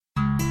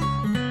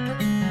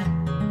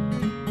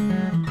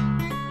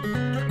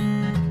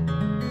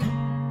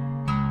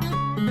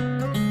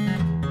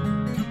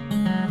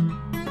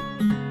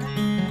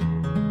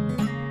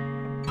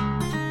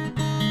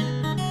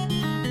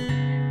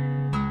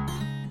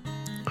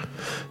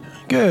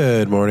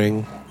Good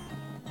morning.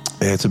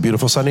 It's a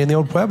beautiful Sunday in the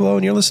Old Pueblo,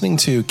 and you're listening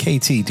to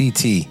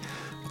KTDT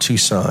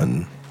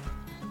Tucson.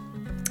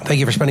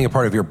 Thank you for spending a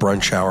part of your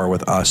brunch hour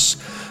with us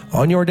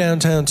on your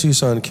downtown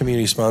Tucson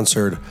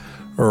community-sponsored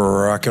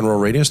rock and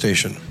roll radio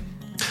station.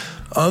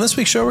 On this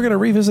week's show, we're going to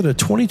revisit a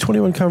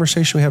 2021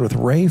 conversation we had with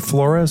Ray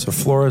Flores of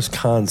Flores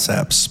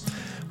Concepts.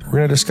 We're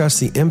going to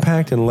discuss the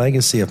impact and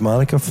legacy of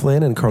Monica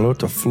Flynn and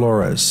Carlotta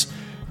Flores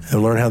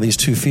and learn how these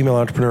two female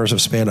entrepreneurs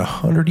have spanned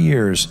 100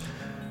 years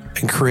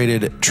and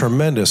created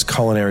tremendous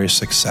culinary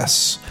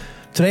success.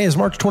 Today is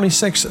March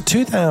 26,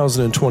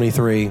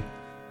 2023.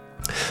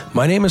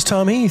 My name is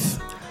Tom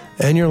Heath,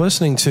 and you're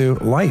listening to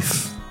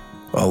Life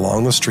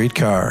Along the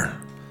Streetcar.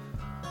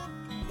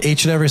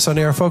 Each and every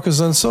Sunday, our focus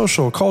is on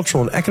social,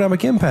 cultural, and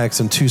economic impacts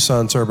in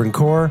Tucson's urban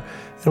core,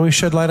 and we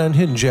shed light on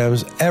hidden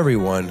gems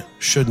everyone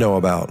should know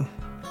about.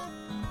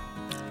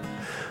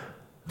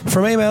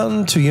 From A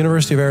Mountain to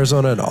University of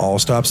Arizona and all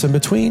stops in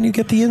between, you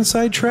get the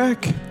inside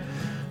track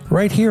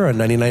right here on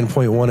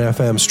 99.1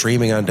 FM,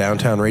 streaming on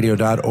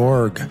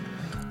downtownradio.org.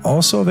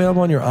 Also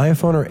available on your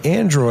iPhone or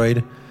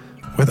Android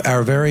with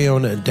our very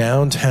own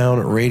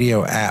Downtown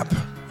Radio app.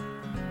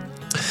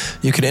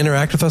 You can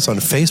interact with us on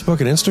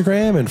Facebook and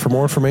Instagram, and for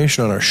more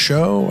information on our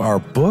show, our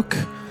book,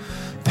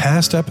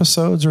 past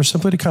episodes, or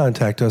simply to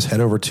contact us,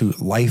 head over to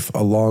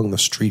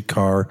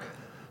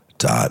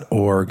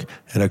lifealongthestreetcar.org.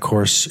 And of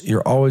course,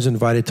 you're always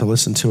invited to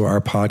listen to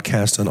our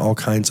podcast on all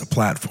kinds of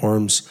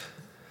platforms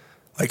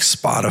like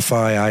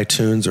Spotify,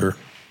 iTunes, or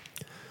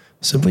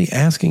simply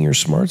asking your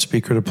smart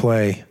speaker to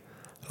play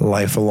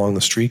Life Along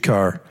the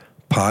Streetcar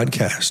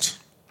podcast.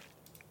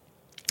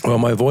 Well,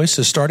 my voice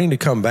is starting to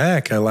come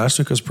back. Last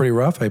week was pretty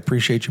rough. I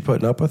appreciate you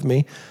putting up with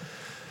me.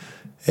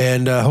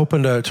 And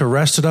hoping to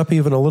rest it up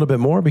even a little bit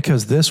more,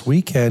 because this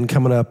weekend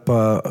coming up,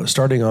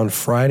 starting on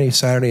Friday,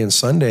 Saturday, and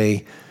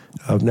Sunday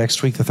of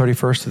next week, the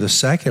 31st to the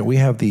 2nd, we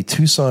have the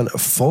Tucson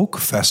Folk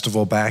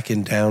Festival back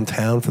in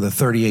downtown for the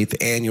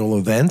 38th annual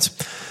event.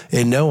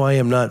 And no, I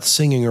am not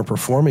singing or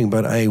performing,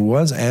 but I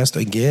was asked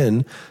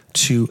again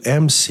to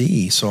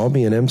MC. So I'll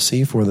be an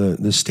MC for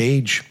the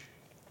stage,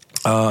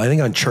 I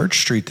think on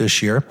Church Street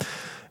this year,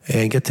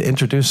 and get to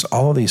introduce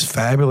all of these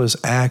fabulous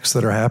acts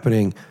that are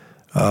happening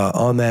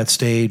on that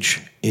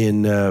stage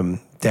in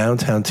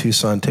downtown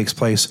Tucson. Takes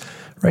place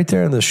right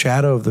there in the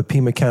shadow of the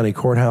Pima County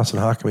Courthouse and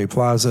Hakame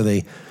Plaza.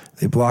 They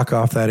block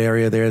off that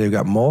area there. They've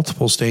got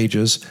multiple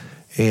stages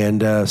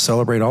and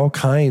celebrate all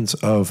kinds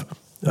of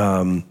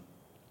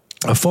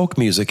folk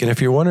music. And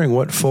if you're wondering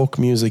what folk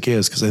music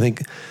is, because I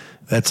think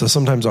that's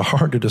sometimes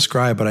hard to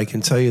describe, but I can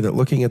tell you that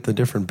looking at the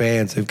different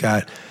bands, they've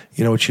got,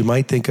 what you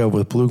might think of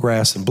with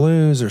bluegrass and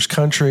blues. There's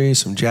country,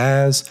 some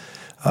jazz,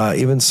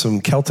 even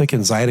some Celtic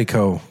and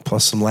Zydeco,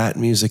 plus some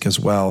Latin music as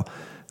well.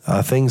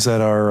 Things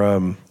that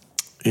are,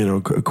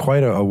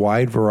 quite a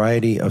wide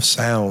variety of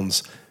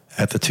sounds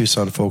at the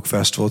Tucson Folk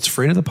Festival. It's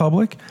free to the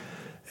public,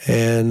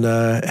 and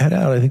head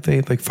out. I think they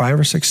have like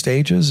 5 or 6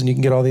 stages, and you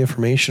can get all the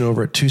information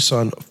over at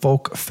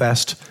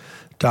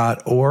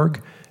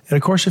TucsonFolkFest.org. And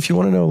of course, if you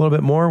want to know a little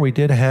bit more, we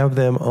did have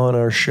them on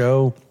our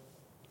show,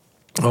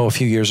 a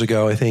few years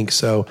ago, I think.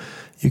 So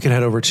you can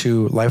head over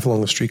to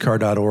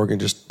lifealongthestreetcar.org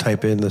and just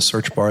type in the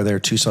search bar there,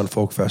 Tucson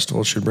Folk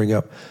Festival. It should bring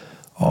up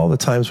all the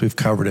times we've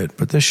covered it.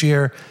 But this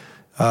year,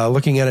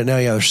 looking at it now,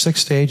 there's 6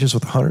 stages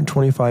with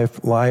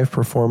 125 live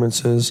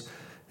performances.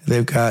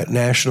 They've got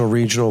national,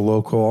 regional,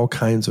 local, all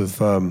kinds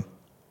of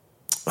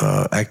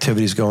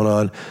activities going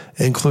on,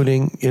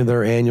 including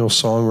their annual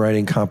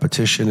songwriting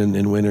competition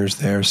and winners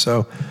there.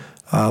 So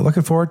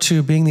looking forward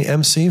to being the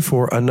MC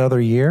for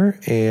another year,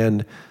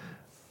 and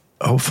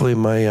hopefully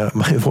my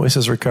voice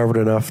has recovered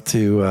enough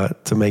to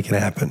make it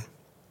happen.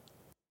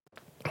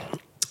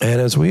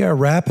 And as we are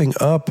wrapping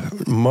up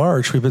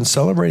March, we've been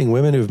celebrating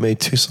women who've made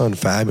Tucson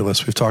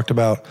fabulous. We've talked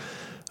about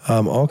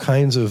all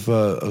kinds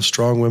of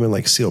strong women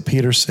like Seal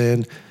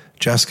Peterson,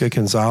 Jessica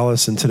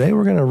Gonzalez, and today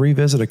we're going to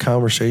revisit a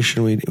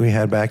conversation we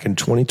had back in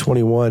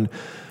 2021.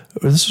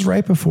 This is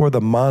right before the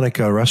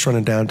Monica restaurant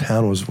in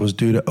downtown was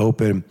due to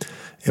open.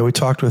 And we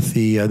talked with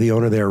the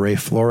owner there, Ray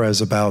Flores,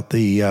 about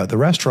the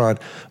restaurant,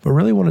 but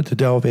really wanted to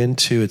delve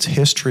into its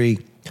history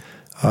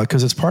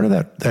because it's part of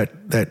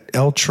that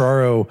El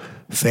Charro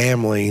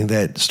family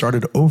that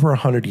started over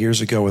 100 years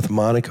ago with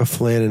Monica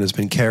Flynn and has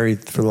been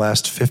carried for the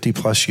last 50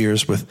 plus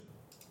years with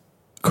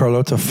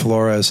Carlotta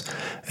Flores,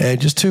 and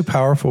just 2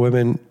 powerful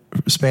women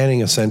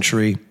spanning a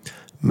century,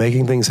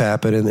 making things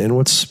happen. And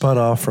what's spun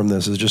off from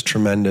this is just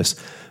tremendous.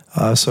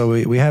 So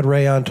we had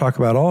Ray on talk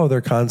about all of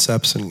their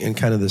concepts and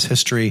kind of this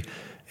history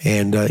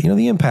and,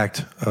 the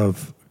impact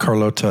of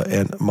Carlotta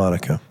and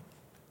Monica.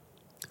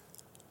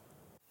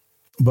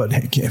 But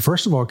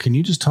first of all, can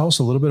you just tell us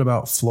a little bit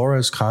about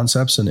Flores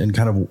Concepts and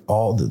kind of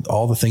all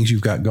the things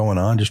you've got going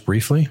on, just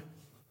briefly?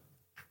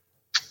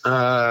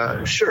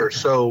 Sure.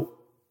 So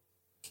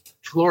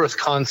Flores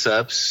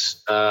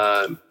Concepts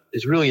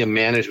is really a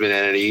management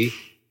entity.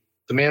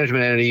 The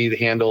management entity that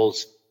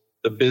handles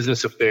the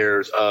business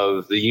affairs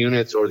of the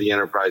units or the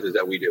enterprises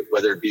that we do,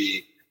 whether it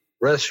be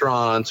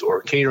restaurants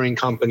or catering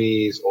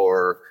companies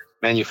or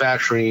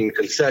manufacturing,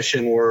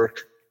 concession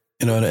work.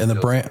 And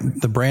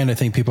the brand I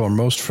think people are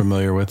most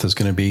familiar with is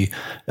going to be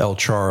El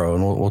Charro,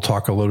 and we'll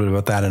talk a little bit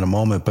about that in a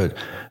moment. But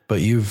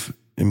in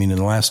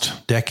the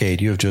last decade,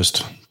 you have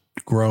just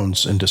grown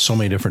into so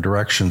many different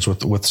directions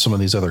with some of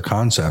these other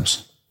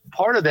concepts.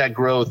 Part of that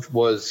growth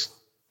was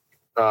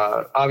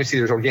obviously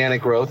there's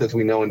organic growth, as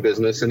we know in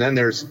business, and then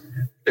there's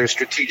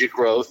strategic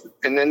growth,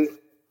 and then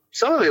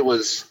some of it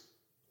was,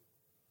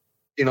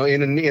 in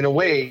a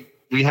way,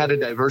 we had to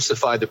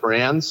diversify the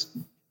brands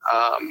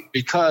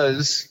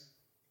because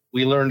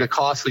we learned a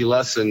costly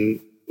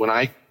lesson when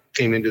I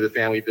came into the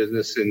family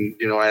business and,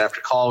 right after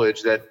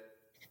college, that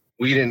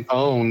we didn't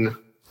own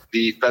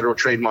the federal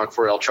trademark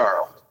for El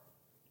Charro.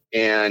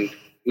 And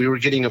we were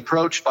getting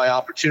approached by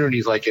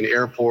opportunities like in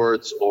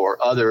airports or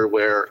other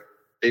where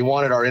they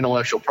wanted our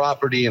intellectual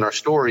property and our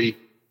story,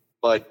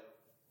 but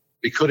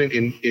we couldn't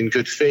in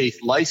good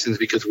faith license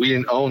because we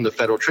didn't own the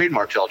federal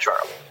trademark to El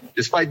Charro.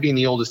 Despite being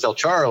the oldest El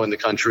Charro in the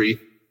country,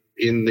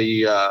 in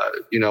the,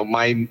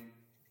 my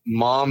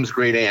mom's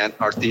great aunt,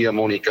 our Tia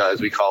Monica,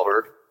 as we call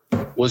her,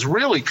 was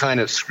really kind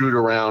of screwed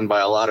around by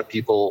a lot of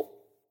people,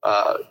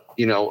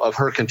 of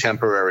her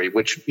contemporary,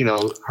 which,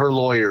 her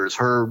lawyers,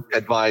 her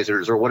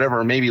advisors, or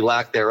whatever, maybe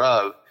lack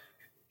thereof.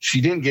 She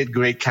didn't get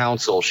great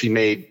counsel. She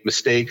made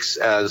mistakes,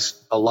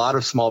 as a lot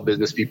of small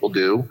business people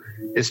do,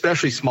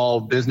 especially small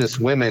business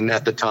women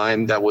at the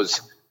time. That was,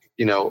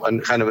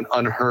 kind of an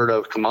unheard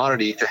of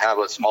commodity to have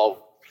a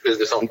small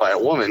business owned by a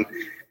woman.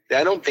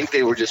 I don't think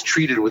they were just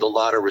treated with a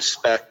lot of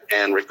respect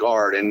and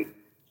regard. And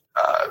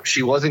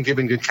she wasn't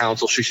given good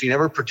counsel. She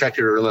never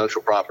protected her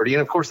intellectual property.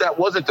 And of course, that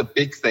wasn't the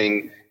big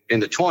thing in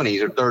the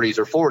 20s or 30s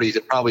or 40s.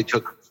 It probably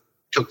took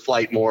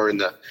flight more in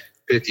the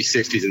 50s,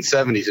 60s, and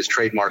 70s as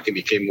trademarking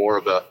became more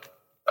of a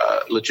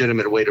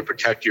legitimate way to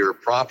protect your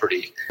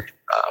property.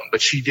 But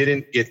she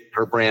didn't get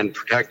her brand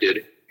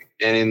protected.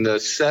 And in the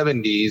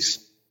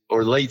 70s,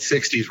 or late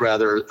 60s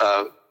rather,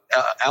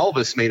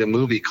 Elvis made a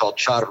movie called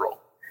Charro.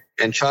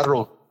 And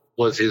Charro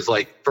was his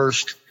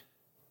first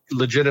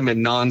legitimate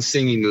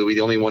non-singing movie,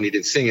 the only one he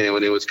didn't sing in,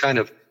 and it was kind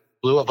of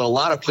blew up in a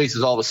lot of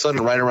places all of a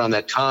sudden right around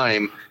that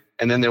time.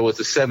 And then there was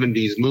the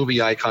 70s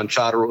movie icon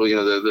Charro,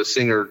 the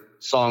singer,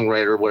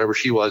 songwriter, whatever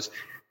she was.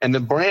 And the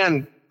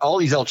brand, all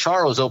these El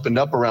Charros opened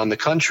up around the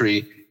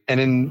country. And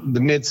in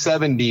the mid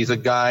 70s, a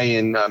guy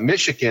in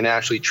Michigan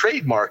actually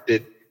trademarked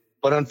it.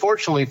 But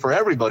unfortunately for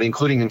everybody,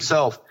 including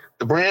himself,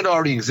 the brand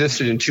already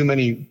existed in too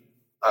many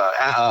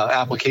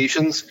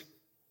applications.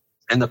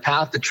 And the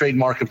path to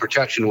trademark and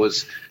protection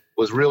was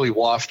really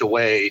washed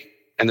away.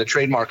 And the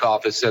trademark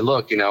office said,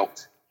 look,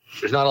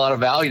 there's not a lot of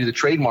value to the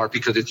trademark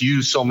because it's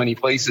used so many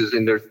places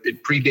and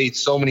it predates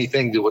so many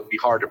things that would be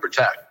hard to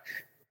protect.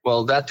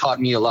 Well, that taught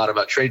me a lot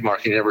about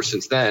trademarking. And ever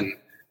since then,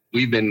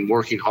 we've been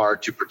working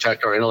hard to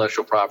protect our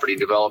intellectual property,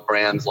 develop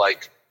brands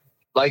like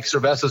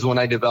Cerveza's when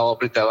I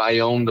developed it, that I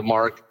own the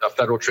mark, a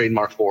federal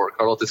trademark for.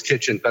 Carlotta's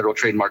Kitchen, federal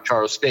trademark.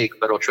 Charro Steak,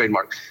 federal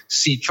trademark.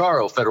 C.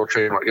 Charro, federal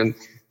trademark. And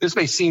this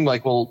may seem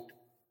like, well,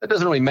 that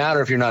doesn't really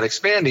matter if you're not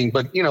expanding.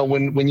 But,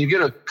 when you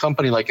get a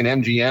company like an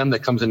MGM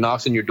that comes and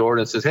knocks on your door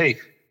and says, hey,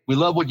 we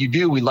love what you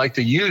do. We'd like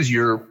to use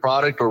your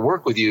product or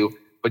work with you,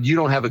 but you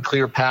don't have a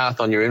clear path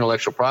on your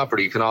intellectual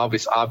property. You can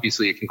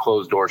obviously it can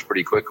close doors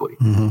pretty quickly.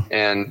 Mm-hmm.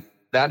 And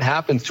that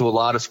happens to a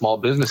lot of small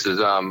businesses.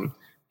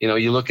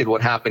 You look at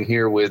what happened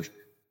here with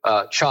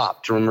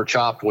Chopped. Remember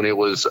Chopped when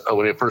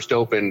it first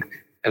opened,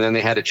 and then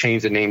they had to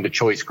change the name to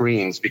Choice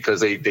Greens because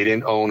they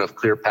didn't own a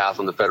clear path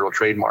on the federal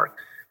trademark.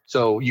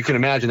 So you can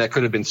imagine that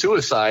could have been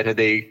suicide had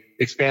they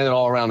expanded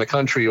all around the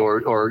country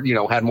or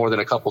had more than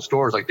a couple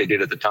stores like they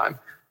did at the time.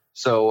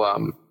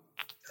 So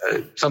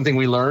something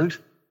we learned.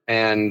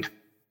 And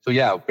so,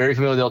 yeah, very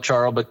familiar with El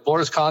Charro, but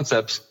Flores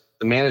Concepts,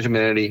 the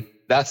management entity,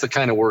 that's the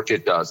kind of work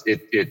it does.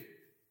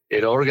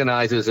 It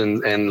organizes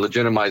and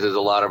legitimizes a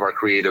lot of our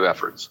creative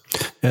efforts.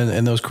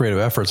 And those creative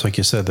efforts, like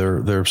you said,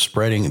 they're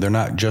spreading. They're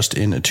not just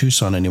in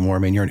Tucson anymore. I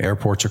mean, you're in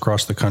airports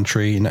across the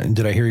country.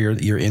 Did I hear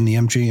you're in the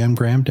MGM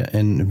Grand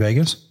in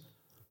Vegas?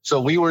 So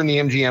we were in the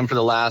MGM for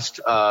the last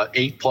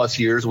 8+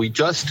 years. We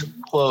just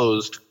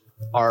closed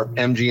our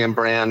MGM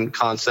brand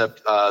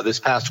concept this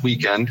past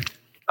weekend,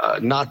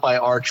 not by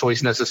our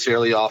choice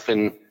necessarily.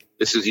 Often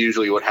this is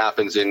usually what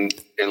happens in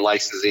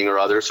licensing or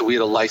others. So we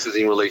had a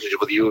licensing relationship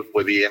with the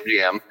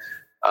MGM.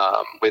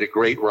 We had a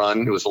great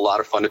run. It was a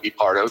lot of fun to be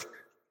part of.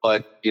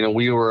 But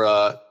we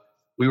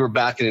were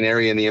back in an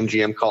area in the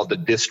MGM called the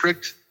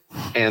District,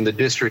 and the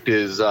District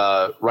is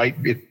right.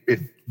 It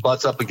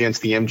butts up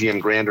against the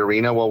MGM Grand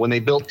Arena. Well, when they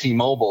built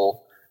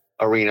T-Mobile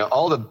Arena,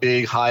 all the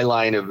big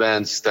highline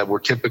events that were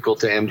typical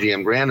to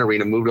MGM Grand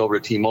Arena moved over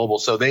to T-Mobile.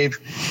 So they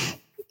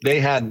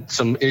had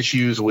some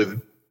issues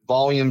with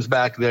volumes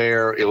back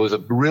there. It was a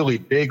really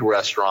big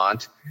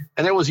restaurant,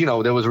 and there was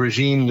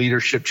regime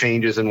leadership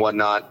changes and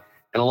whatnot.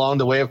 And along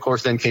the way, of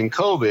course, then came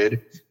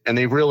COVID, and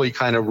they really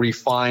kind of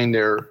refined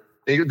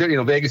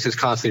Vegas is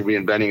constantly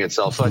reinventing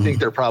itself. So I think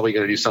they're probably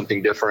going to do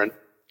something different.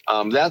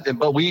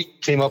 But we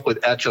came up with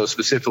Echo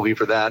specifically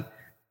for that.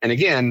 And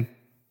again,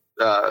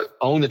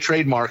 own the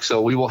trademark.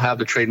 So we will have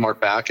the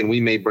trademark back, and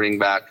we may bring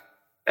back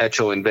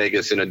Echo in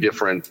Vegas in a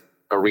different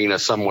arena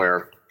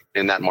somewhere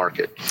in that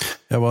market.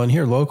 Yeah, well, and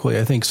here locally,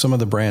 I think some of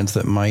the brands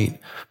that might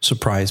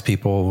surprise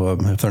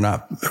people if they're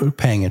not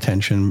paying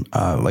attention,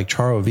 like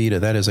Charro Vita,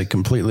 that is a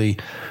completely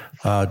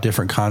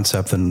different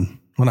concept than,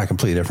 well, not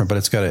completely different, but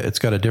it's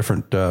got a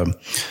different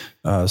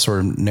sort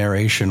of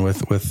narration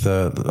with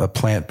a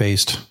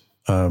plant-based,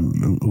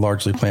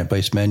 largely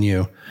plant-based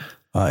menu.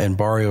 And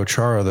Barrio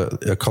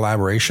Charro, a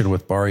collaboration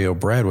with Barrio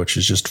Bread, which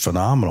is just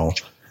phenomenal.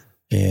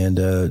 And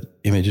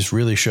it just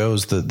really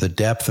shows the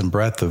depth and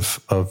breadth of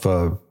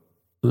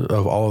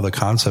all of the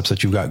concepts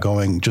that you've got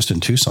going just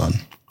in Tucson.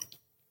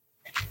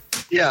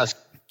 Yes.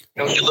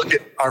 You look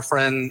at our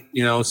friend,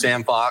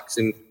 Sam Fox,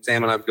 and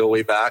Sam and I go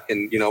way back,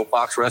 and,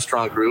 Fox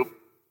Restaurant Group,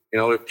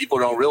 if people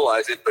don't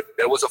realize it, but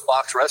there was a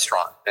Fox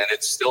restaurant, and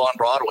it's still on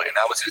Broadway, and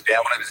that was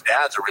one of his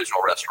dad's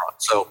original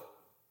restaurants. So,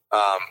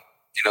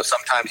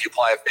 sometimes you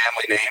apply a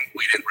family name.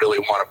 We didn't really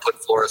want to put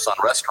Flores on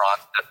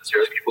restaurant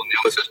necessarily. People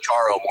knew us as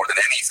Charro more than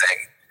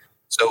anything.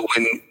 So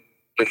when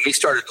we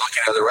started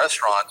looking at other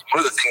restaurants,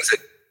 one of the things that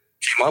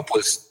came up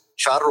was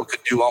Charro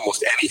could do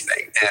almost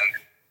anything.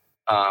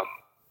 And,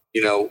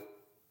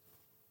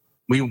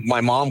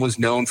 my mom was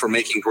known for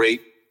making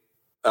great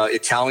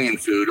Italian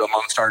food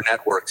amongst our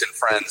networks and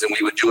friends, and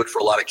we would do it for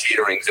a lot of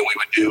caterings, and we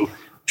would do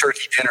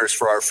turkey dinners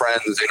for our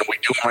friends, and we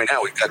do them right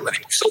now. I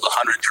think we sold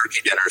 100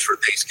 turkey dinners for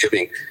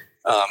Thanksgiving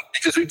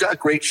because we've got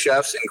great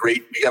chefs and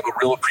we have a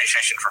real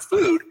appreciation for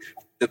food.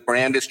 The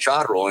brand is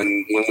Charro,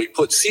 and when we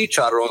put C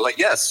Charro, like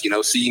yes, C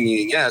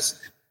meaning yes,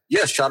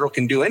 Charro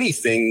can do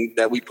anything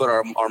that we put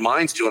our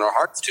minds to and our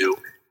hearts to.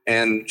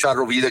 And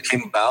Charro Vida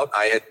came about.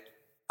 I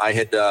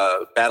had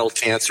battled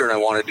cancer, and I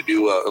wanted to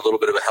do a little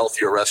bit of a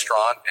healthier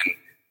restaurant and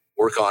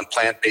work on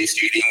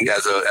plant-based eating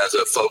as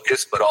a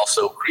focus, but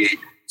also create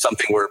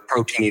something where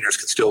protein eaters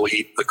could still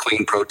eat the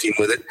clean protein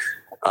with it.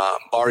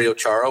 Barrio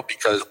Charro,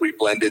 because we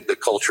blended the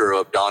culture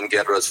of Don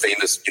Guerra's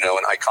famous,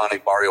 an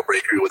iconic Barrio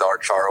bakery with our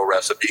Charro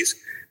recipes.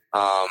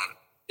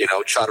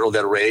 Charro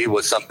del Rey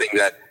was something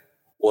that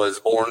was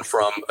born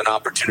from an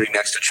opportunity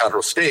next to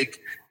Charro Steak,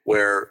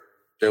 where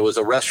there was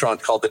a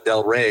restaurant called the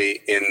Del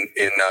Rey in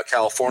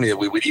California that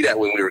we would eat at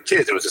when we were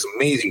kids. It was this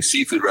amazing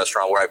seafood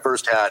restaurant where I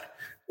first had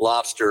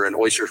lobster and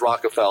oysters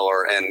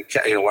Rockefeller, and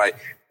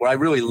where I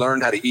really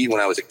learned how to eat when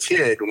I was a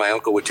kid. When my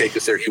uncle would take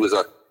us there,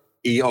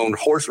 he owned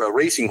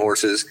racing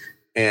horses,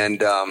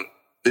 and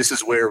this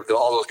is where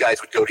all those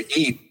guys would go to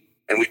eat.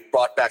 And we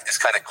brought back this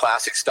kind of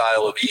classic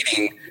style of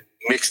eating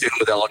mixed in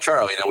with El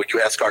Charro. We do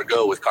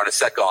escargot with carne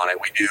seca on it.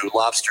 We do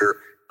lobster,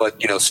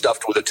 but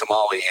stuffed with a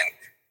tamale. And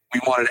we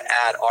wanted to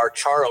add our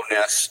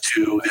Charro-ness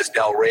to this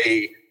Del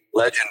Rey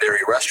legendary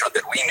restaurant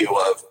that we knew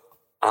of.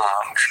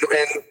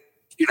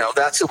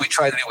 That's what we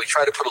try to do. We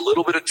try to put a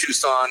little bit of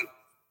Tucson,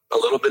 a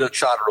little bit of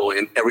Charro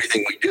in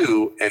everything we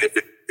do. And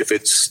if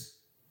it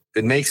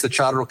makes the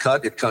Charro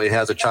cut, it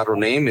has a Charro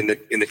name. In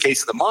the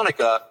case of the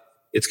Monica,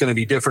 it's going to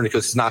be different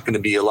because it's not going to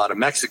be a lot of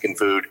Mexican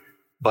food.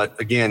 But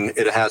again,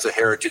 it has a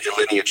heritage and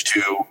lineage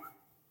to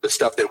the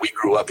stuff that we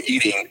grew up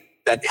eating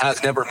that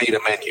has never made a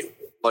menu,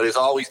 but is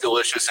always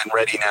delicious and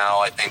ready now,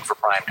 I think, for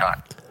prime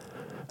time.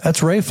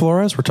 That's Ray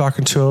Flores. We're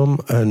talking to him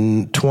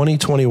in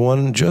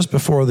 2021, just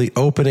before the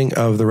opening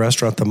of the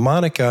restaurant, the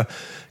Monica,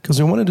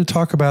 because we wanted to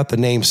talk about the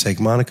namesake,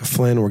 Monica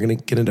Flynn. We're going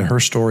to get into her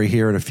story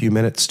here in a few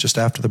minutes, just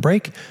after the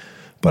break.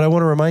 But I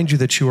want to remind you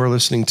that you are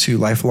listening to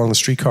Life Along the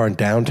Streetcar on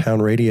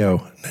Downtown Radio,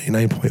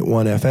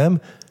 99.1 FM,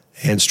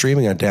 and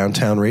streaming on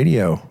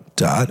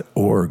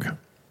downtownradio.org.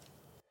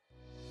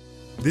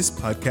 This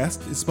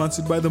podcast is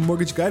sponsored by the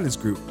Mortgage Guidance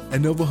Group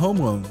and Nova Home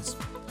Loans.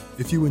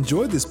 If you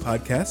enjoyed this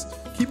podcast,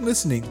 keep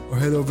listening or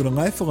head over to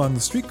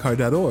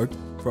lifealongthestreetcar.org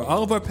for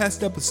all of our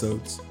past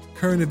episodes,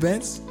 current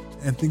events,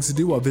 and things to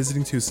do while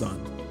visiting Tucson.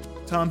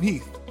 Tom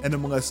Heath,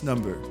 NMLS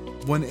number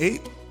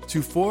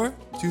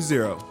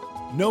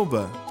 182420.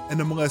 Nova,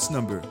 NMLS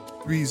number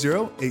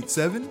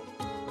 3087.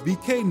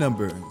 BK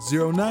number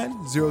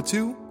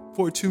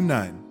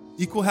 0902429.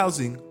 Equal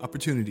housing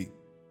opportunity.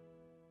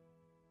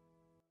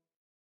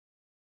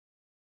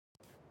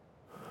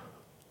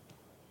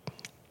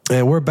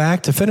 And we're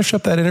back to finish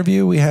up that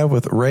interview we have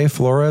with Ray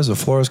Flores of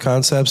Flores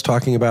Concepts,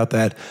 talking about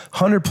that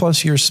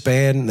 100-plus year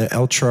span that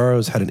El Charro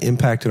has had an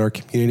impact in our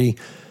community,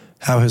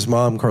 how his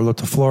mom,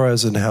 Carlotta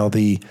Flores, and how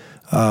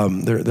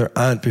their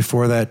aunt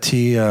before that,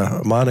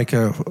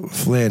 Monica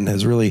Flynn,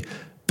 has really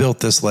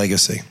built this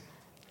legacy.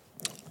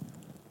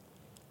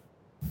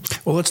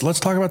 Well, let's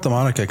talk about the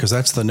Monica, because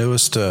that's the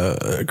newest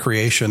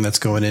creation that's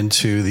going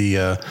into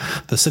the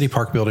City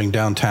Park building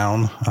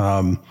downtown.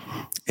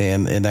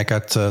 And that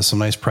got some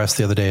nice press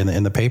the other day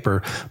in the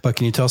paper. But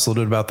can you tell us a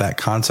little bit about that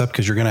concept?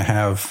 Because you're going to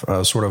have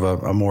sort of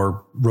a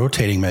more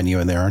rotating menu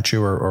in there, aren't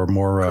you? Or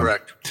more?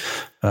 Correct.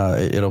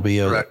 It'll be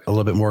a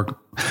little bit more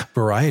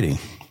variety.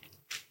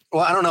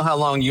 Well, I don't know how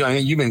long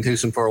you've been in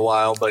Tucson for a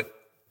while, but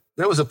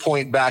there was a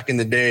point back in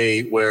the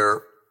day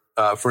where,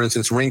 for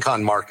instance,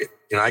 Rincon Market.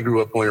 I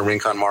grew up going to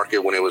Rincon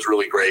Market when it was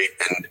really great,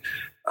 and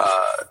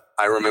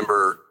I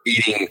remember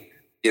eating.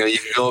 You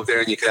could go up there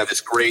and you could have this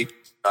great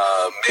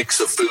mix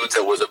of foods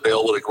that was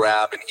available to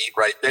grab and eat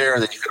right there.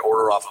 And then you could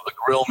order off of a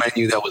grill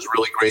menu that was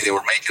really great. They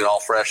were making it all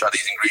fresh out of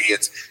these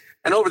ingredients.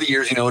 And over the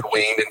years, it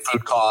waned, and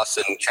food costs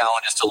and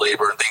challenges to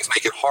labor and things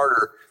make it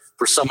harder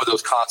for some of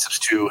those concepts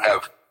to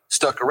have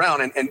stuck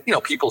around. And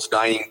people's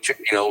dining,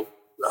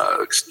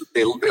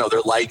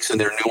 their likes and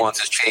their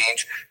nuances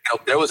change.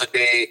 There was a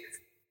day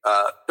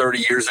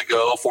 30 years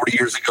ago, 40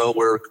 years ago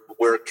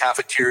where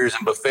cafeterias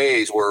and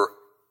buffets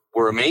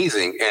were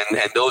amazing,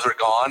 and those are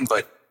gone.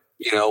 But,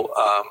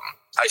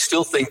 I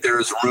still think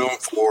there's room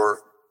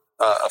for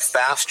a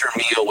faster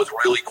meal with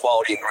really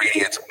quality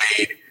ingredients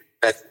made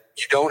that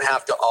you don't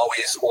have to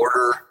always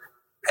order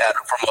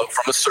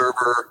from a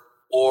server,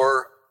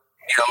 or,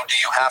 do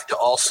you have to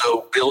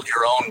also build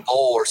your own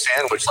bowl or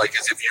sandwich, like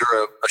as if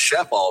you're a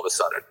chef all of a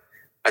sudden?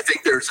 I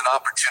think there's an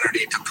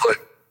opportunity to put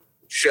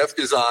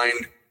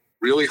chef-designed,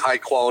 really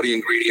high-quality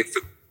ingredient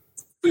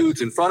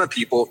foods in front of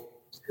people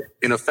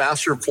in a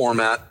faster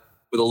format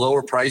with a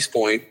lower price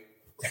point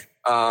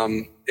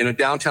in a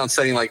downtown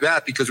setting like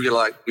that, because we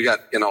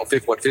got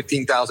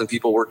 15,000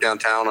 people work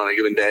downtown on a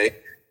given day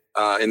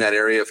in that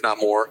area, if not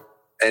more.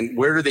 And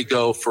where do they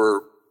go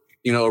for,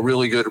 a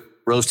really good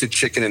roasted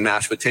chicken and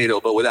mashed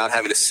potato, but without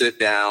having to sit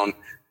down,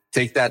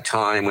 take that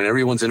time when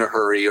everyone's in a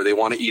hurry, or they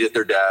want to eat at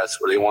their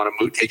desk, or they want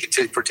to take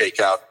it for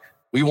takeout?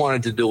 We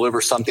wanted to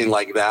deliver something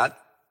like that,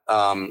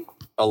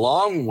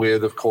 along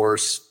with, of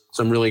course,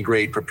 some really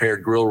great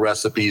prepared grill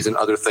recipes and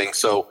other things.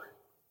 So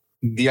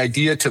the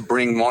idea to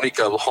bring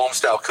Monica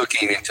home-style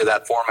cooking into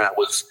that format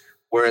was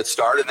where it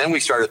started. And then we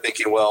started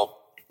thinking, well,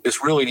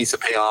 this really needs to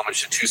pay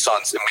homage to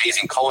Tucson's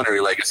amazing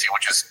culinary legacy,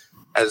 which is,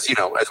 as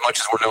much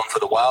as we're known for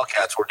the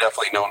Wildcats, we're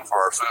definitely known for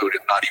our food,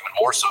 if not even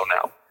more so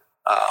now.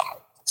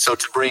 So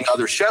to bring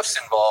other chefs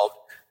involved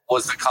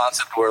was the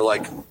concept where,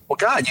 like, well,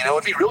 God,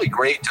 it'd be really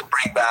great to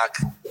bring back,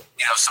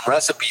 some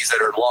recipes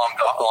that are long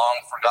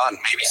forgotten.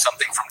 Maybe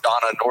something from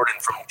Donna Norden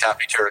from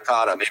Cafe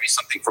Terracotta, maybe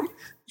something from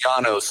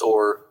Janos,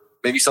 or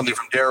maybe something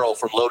from Daryl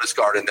from Lotus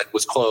Garden that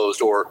was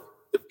closed, or,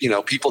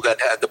 people that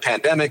had the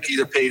pandemic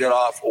either paid it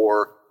off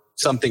or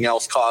something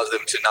else caused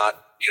them to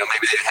not,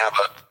 maybe they didn't have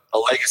a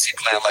legacy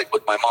plan like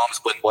what my mom's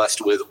been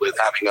blessed with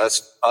having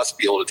us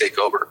be able to take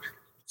over.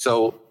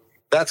 So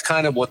that's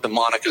kind of what the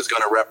Monica is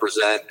going to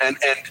represent. And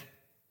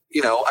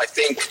I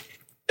think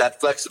that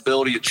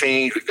flexibility to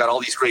change, we've got all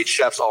these great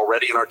chefs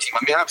already in our team.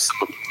 I have some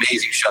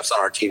amazing chefs on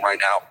our team right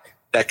now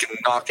that can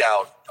knock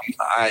out,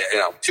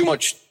 too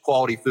much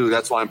quality food.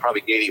 That's why I'm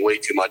probably gaining way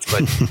too much,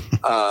 but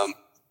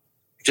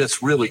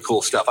just really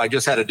cool stuff. I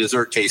just had a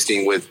dessert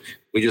tasting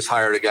we just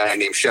hired a guy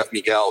named Chef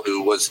Miguel,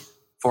 who was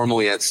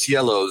formerly at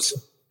Cielo's,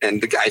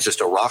 and the guy's just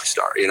a rock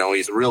star.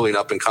 He's really an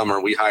up and comer.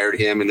 We hired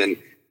him, and then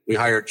we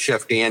hired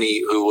Chef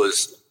Danny, who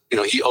was,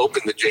 he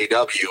opened the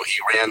JW.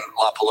 He ran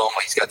La Paloma.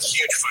 He's got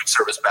huge food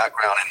service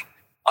background and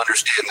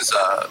understands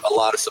a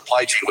lot of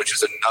supply chain, which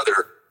is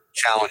another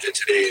challenge in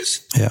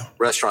today's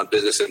restaurant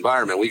business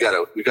environment. We got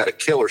a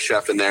killer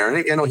chef in there,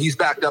 and he's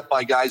backed up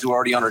by guys who are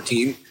already on our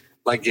team,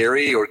 like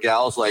Gary, or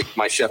gals like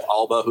my Chef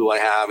Alba, who I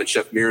have, and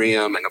Chef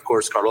Miriam, and of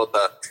course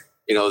Carlotta.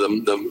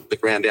 The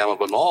grand dame of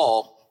them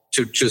all,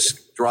 to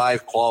just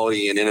drive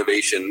quality and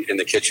innovation in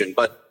the kitchen.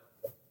 But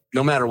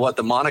no matter what,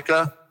 the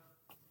Monica,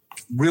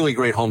 really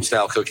great home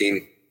style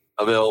cooking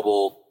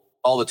available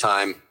all the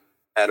time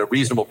at a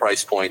reasonable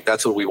price point.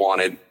 That's what we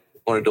wanted.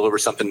 Want to deliver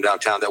something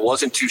downtown that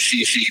wasn't too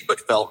she, but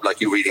felt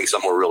like you were eating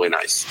somewhere really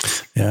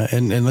nice. Yeah.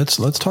 And let's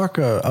talk,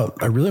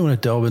 I really want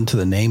to delve into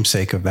the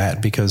namesake of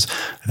that, because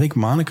I think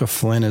Monica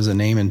Flynn is a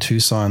name in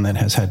Tucson that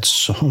has had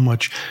so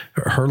much,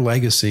 her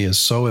legacy is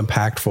so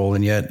impactful.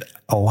 And yet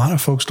a lot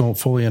of folks don't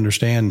fully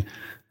understand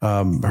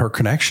her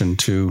connection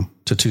to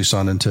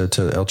Tucson and to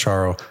El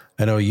Charro.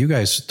 I know you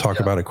guys talk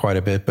about it quite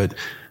a bit, but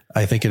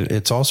I think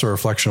it's also a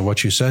reflection of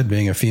what you said,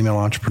 being a female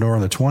entrepreneur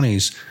in the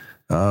 20s.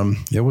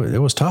 It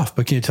was tough,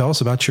 but can you tell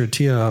us about your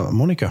tia,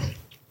 Monica?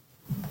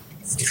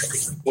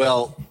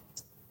 Well,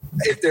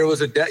 if there was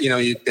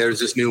there's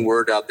this new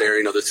word out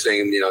there, the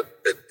same,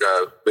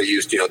 that they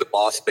used, the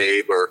boss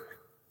babe, or,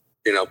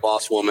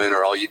 boss woman,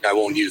 or I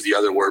won't use the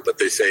other word, but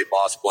they say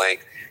boss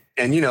blank.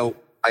 And,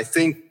 I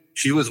think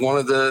she was one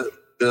of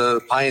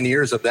the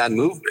pioneers of that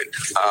movement.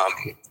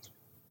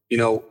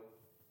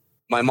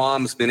 My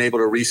mom's been able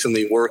to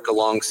recently work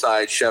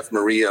alongside Chef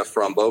Maria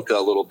from Boca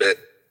a little bit.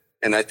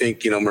 And I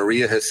think,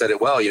 Maria has said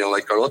it well,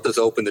 like Carlotta's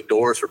opened the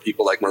doors for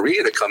people like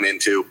Maria to come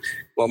into.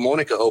 Well,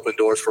 Monica opened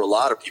doors for a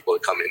lot of people to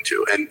come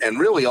into, and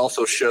really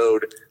also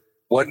showed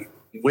when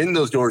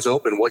those doors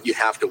open, what you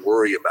have to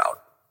worry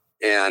about.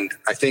 And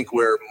I think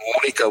where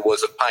Monica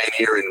was a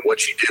pioneer in what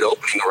she did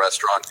opening a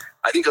restaurant,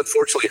 I think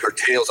unfortunately her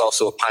tale is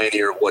also a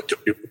pioneer of what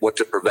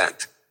to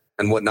prevent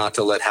and what not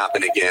to let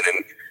happen again.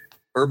 And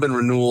urban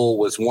renewal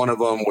was one of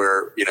them,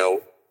 where,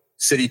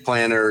 city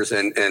planners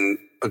and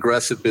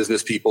aggressive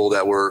business people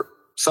that were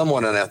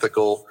somewhat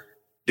unethical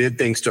did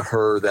things to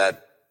her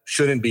that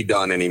shouldn't be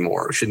done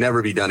anymore, should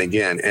never be done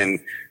again. And,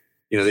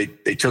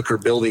 they took her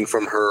building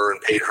from her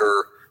and paid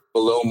her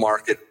below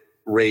market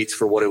rates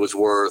for what it was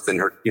worth. And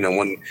her,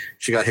 when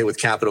she got hit with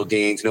capital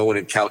gains, no one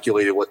had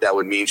calculated what that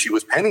would mean. She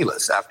was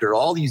penniless after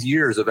all these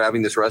years of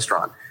having this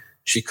restaurant.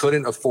 She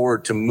couldn't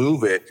afford to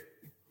move it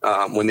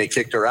when they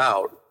kicked her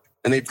out.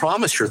 And they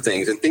promised her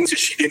things and things that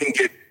she didn't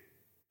get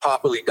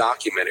properly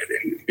documented.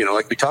 And,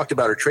 like we talked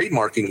about her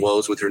trademarking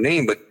woes with her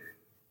name, but,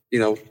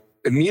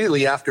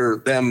 immediately after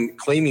them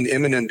claiming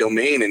eminent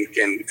domain and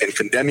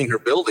condemning her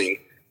building,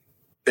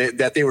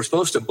 that they were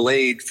supposed to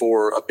blade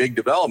for a big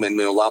development,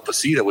 La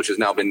Placida, which has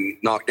now been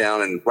knocked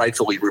down and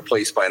rightfully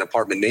replaced by an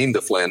apartment named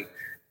the Flynn.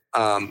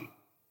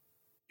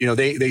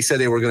 They said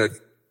they were going to,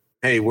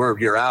 hey,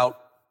 you're out.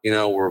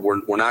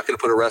 We're not going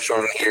to put a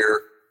restaurant in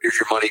here. Here's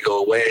your money,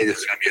 go away. This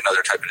is going to be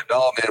another type of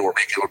development.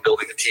 We're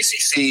building the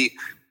TCC.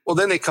 Well,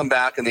 then they come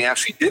back and they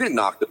actually didn't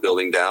knock the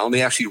building down.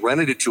 They actually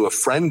rented it to a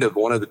friend of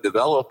one of the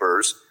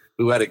developers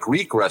who had a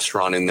Greek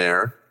restaurant in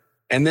there.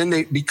 And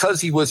then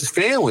because he was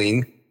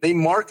failing, they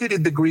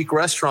marketed the Greek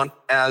restaurant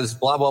as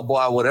blah, blah,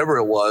 blah, whatever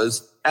it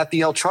was at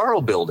the El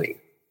Charro building.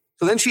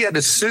 So then she had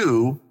to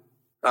sue,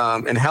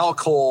 and Hal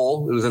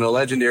Cole, who was a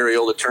legendary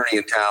old attorney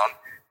in town,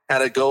 had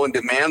to go and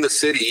demand the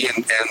city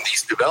and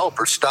these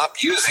developers stop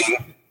using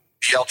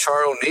the El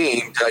Charro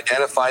name to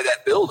identify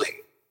that building.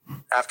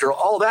 After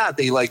all that,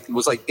 it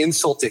was like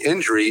insult to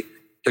injury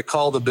to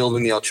call the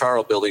building the El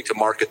Charro building to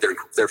market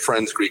their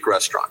friend's Greek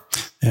restaurant.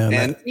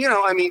 And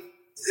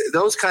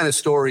those kind of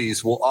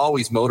stories will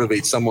always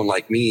motivate someone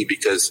like me,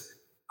 because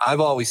I've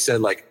always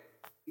said,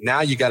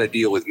 now you got to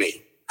deal with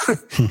me.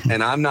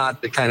 And I'm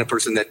not the kind of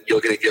person that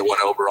you're going to get one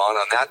over on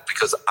that,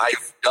 because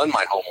I've done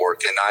my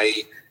homework and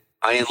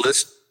I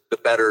enlist the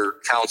better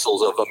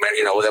counsels of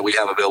that we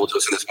have available to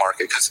us in this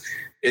market, because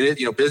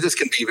business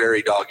can be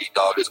very dog eat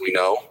dog, as we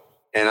know.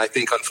 And I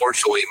think,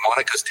 unfortunately,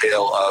 Monica's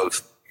tale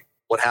of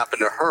what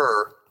happened to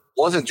her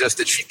wasn't just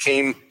that she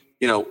came,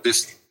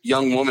 this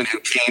young woman who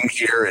came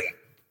here and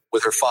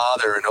with her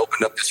father and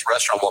opened up this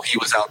restaurant while he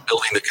was out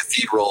building the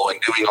cathedral and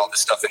doing all this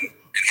stuff in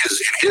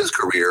his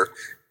career.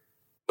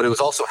 But it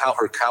was also how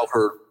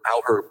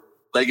her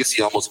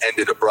legacy almost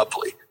ended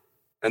abruptly.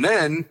 And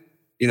then,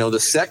 the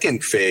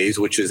second phase,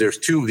 which is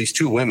these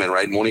two women,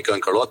 right? Monica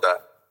and Carlotta,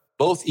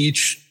 both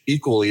each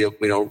equally,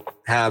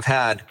 have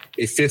had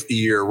a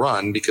 50-year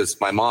run, because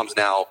my mom's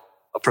now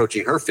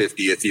approaching her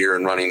 50th year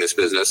in running this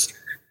business.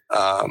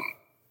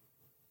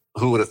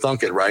 Who would have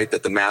thunk it, right?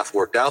 That the math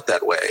worked out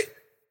that way.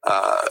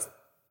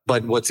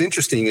 But what's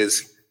interesting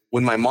is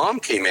when my mom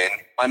came in,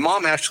 my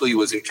mom actually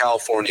was in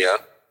California.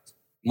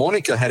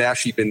 Monica had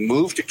actually been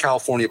moved to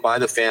California by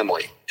the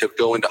family to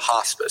go into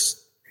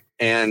hospice.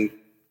 And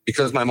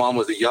because my mom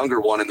was the younger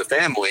one in the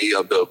family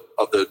of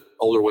the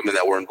older women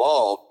that were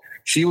involved,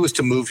 she was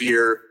to move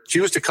here.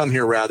 She was to come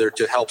here rather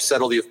to help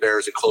settle the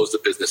affairs and close the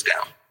business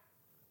down.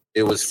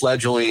 It was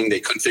fledgling. They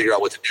couldn't figure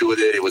out what to do with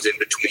it. It was in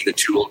between the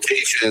two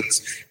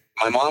locations.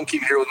 My mom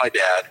came here with my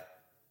dad,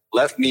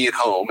 left me at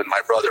home and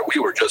my brother.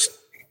 We were just,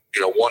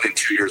 1 and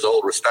 2 years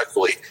old,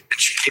 respectfully. And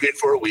she came in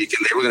for a week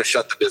and they were going to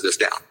shut the business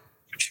down.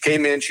 She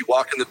came in, she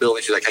walked in the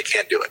building. She's like, I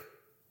can't do it.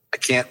 I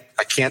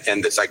can't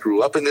end this. I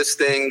grew up in this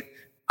thing.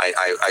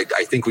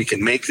 I think we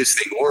can make this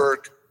thing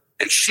work.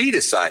 And she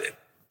decided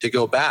to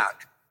go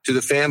back to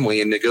the family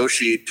and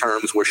negotiate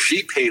terms where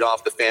she paid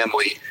off the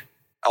family.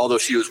 Although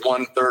she was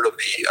 1/3 of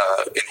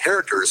the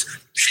inheritors,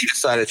 she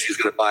decided she was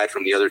going to buy it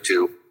from the other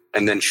two.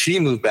 And then she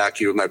moved back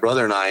here with my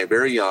brother and I,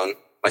 very young.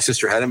 My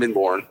sister hadn't been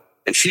born.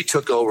 And she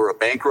took over a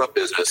bankrupt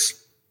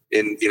business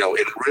in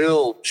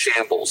real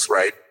shambles,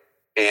 right?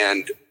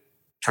 And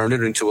turned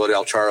it into what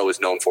El Charro is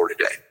known for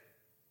today.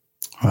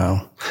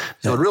 Wow.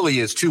 So it really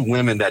is two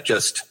women that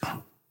just,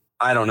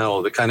 I don't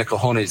know, the kind of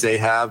cojones they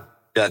have,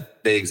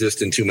 that they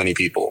exist in too many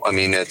people. I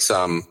mean, it's,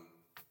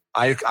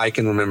 I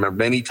can remember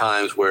many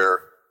times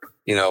where,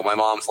 my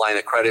mom's line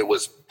of credit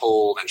was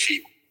pulled and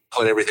she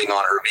put everything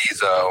on her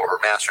Visa or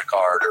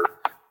MasterCard,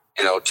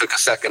 or, took a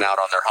second out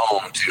on their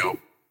home to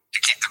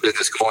keep the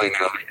business going.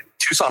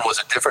 Tucson was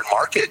a different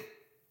market,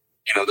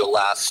 the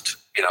last,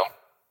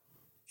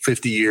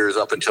 50 years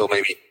up until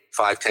maybe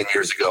 5-10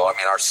 years ago. I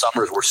mean, our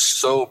summers were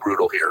so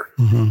brutal here.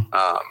 Mm-hmm.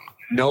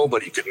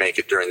 Nobody could make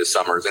it during the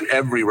summers, and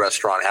every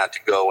restaurant had to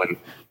go and,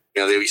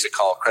 they used to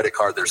call credit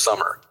card their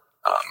summer.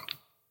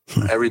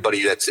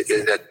 Everybody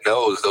that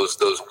knows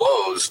those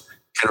woes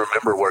can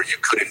remember where you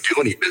couldn't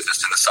do any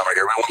business in the summer.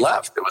 Everyone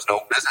left. There was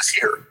no business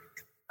here.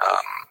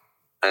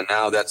 And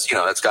now that's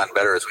gotten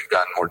better as we've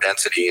gotten more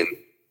density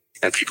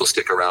and people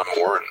stick around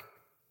more. And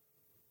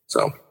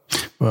so.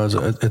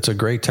 Well, it's a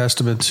great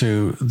testament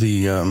to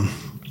the,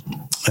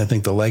 I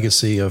think the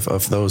legacy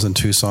of those in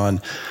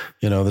Tucson.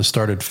 This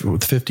started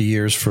with 50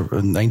 years in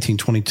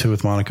 1922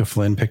 with Monica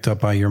Flynn, picked up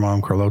by your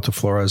mom, Carlotta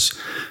Flores,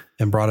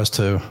 and brought us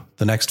to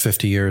the next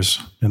 50 years.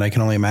 And I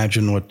can only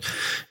imagine what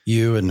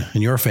you and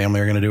your family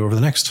are going to do over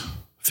the next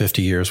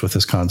 50 years with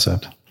this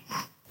concept.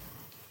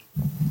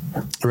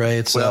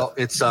 Right.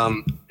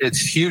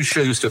 It's huge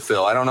shoes to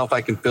fill. I don't know if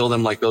I can fill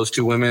them like those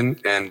two women.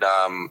 And,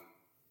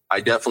 I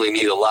definitely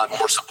need a lot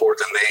more support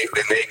than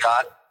they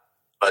got.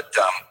 But,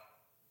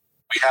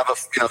 we have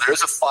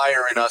there's a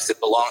fire in us that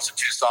belongs to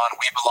Tucson.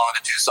 We belong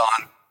to Tucson.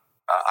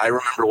 I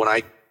remember when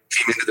I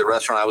came into the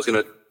restaurant, I was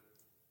going to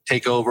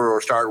take over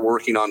or start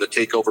working on the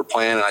takeover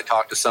plan. And I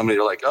talked to somebody,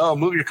 they're like, oh,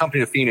 move your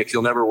company to Phoenix.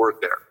 You'll never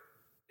work there.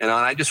 And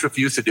I just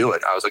refused to do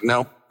it. I was like,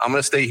 no, I'm going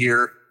to stay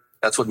here.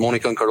 That's what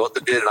Monica and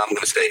Carlotta did. And I'm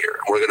going to stay here.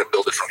 And we're going to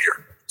build it from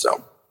here.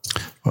 So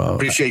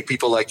appreciate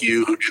people like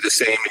you who do the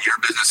same in your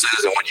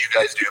businesses and what you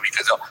guys do,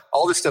 because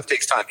all this stuff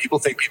takes time. People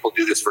think people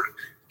do this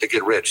to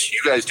get rich.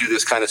 You guys do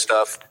this kind of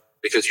stuff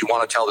because you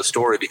want to tell the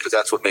story, because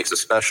that's what makes us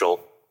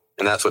special.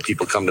 And that's what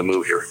people come to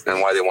move here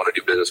and why they want to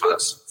do business with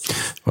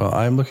us. Well,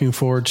 I'm looking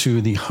forward to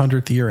the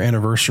 100th year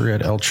anniversary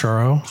at El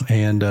Charro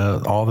and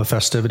all the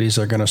festivities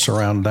that are going to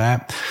surround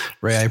that.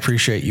 Ray, I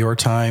appreciate your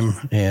time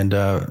and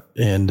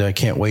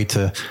can't wait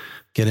to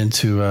get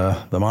into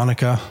the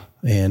Monica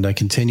and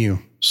continue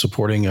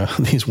supporting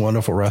these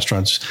wonderful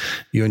restaurants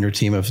you and your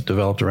team have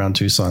developed around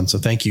Tucson. So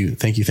thank you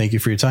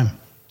for your time.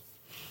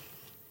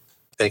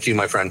 Thank you,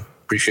 my friend.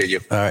 Appreciate you.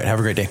 All right. Have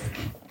a great day.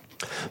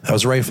 That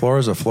was Ray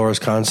Flores of Flores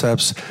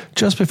Concepts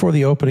just before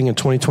the opening in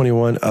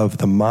 2021 of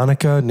the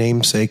Monica,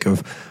 namesake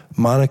of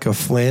Monica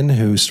Flynn,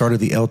 who started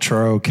the El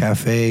Charro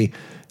Cafe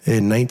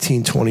in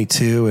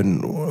 1922,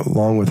 and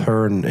along with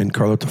her and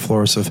Carlotta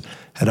Flores have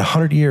had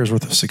 100 years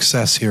worth of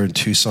success here in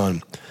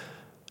Tucson.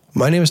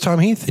 My name is Tom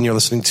Heath, and you're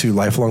listening to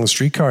Life Along the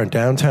Streetcar on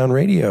Downtown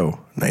Radio,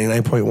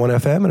 99.1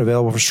 FM, and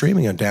available for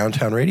streaming on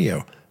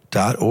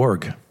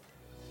downtownradio.org.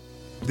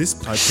 This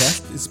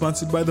podcast is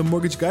sponsored by the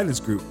Mortgage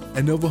Guidance Group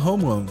and Nova Home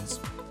Loans.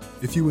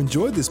 If you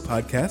enjoyed this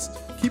podcast,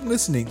 keep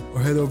listening or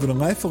head over to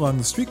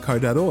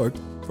lifealongthestreetcar.org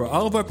for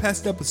all of our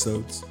past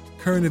episodes,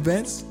 current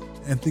events,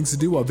 and things to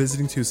do while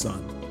visiting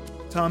Tucson.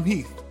 Tom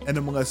Heath,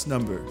 NMLS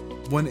number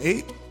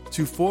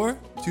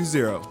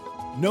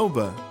 182420.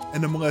 Nova,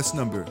 NMLS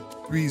number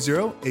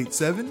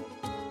 3087.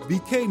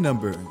 BK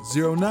number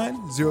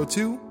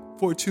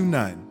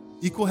 0902429.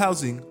 Equal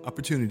housing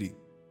opportunity.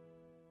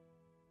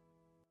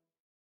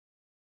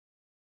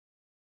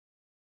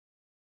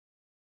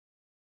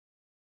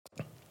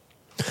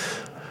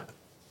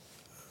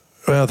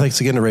 Well, thanks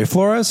again to Ray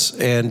Flores.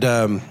 And,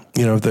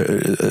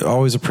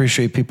 always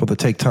appreciate people that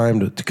take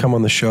time to come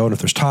on the show. And if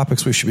there's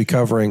topics we should be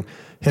covering,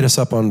 hit us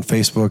up on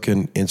Facebook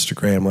and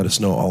Instagram. Let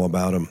us know all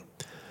about them.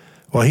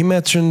 Well, he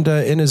mentioned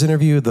in his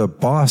interview the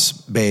Boss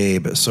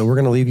Babe. So we're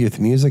going to leave you with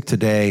music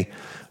today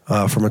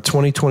from a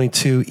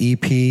 2022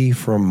 EP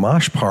from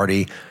Mosh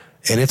Party,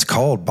 and it's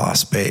called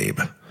Boss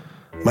Babe.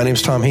 My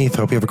name's Tom Heath.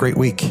 Hope you have a great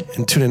week.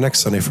 And tune in next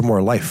Sunday for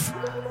more Life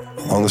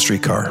Along the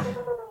Streetcar.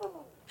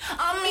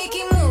 I'm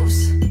making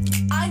moves.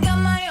 I got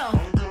my own.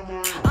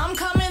 I'm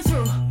coming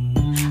through.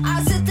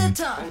 I set the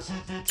tone.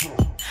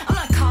 I'm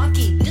not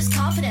cocky, just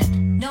confident.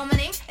 Know my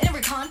name in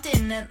every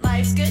continent.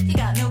 Life's good, you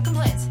got no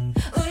complaints.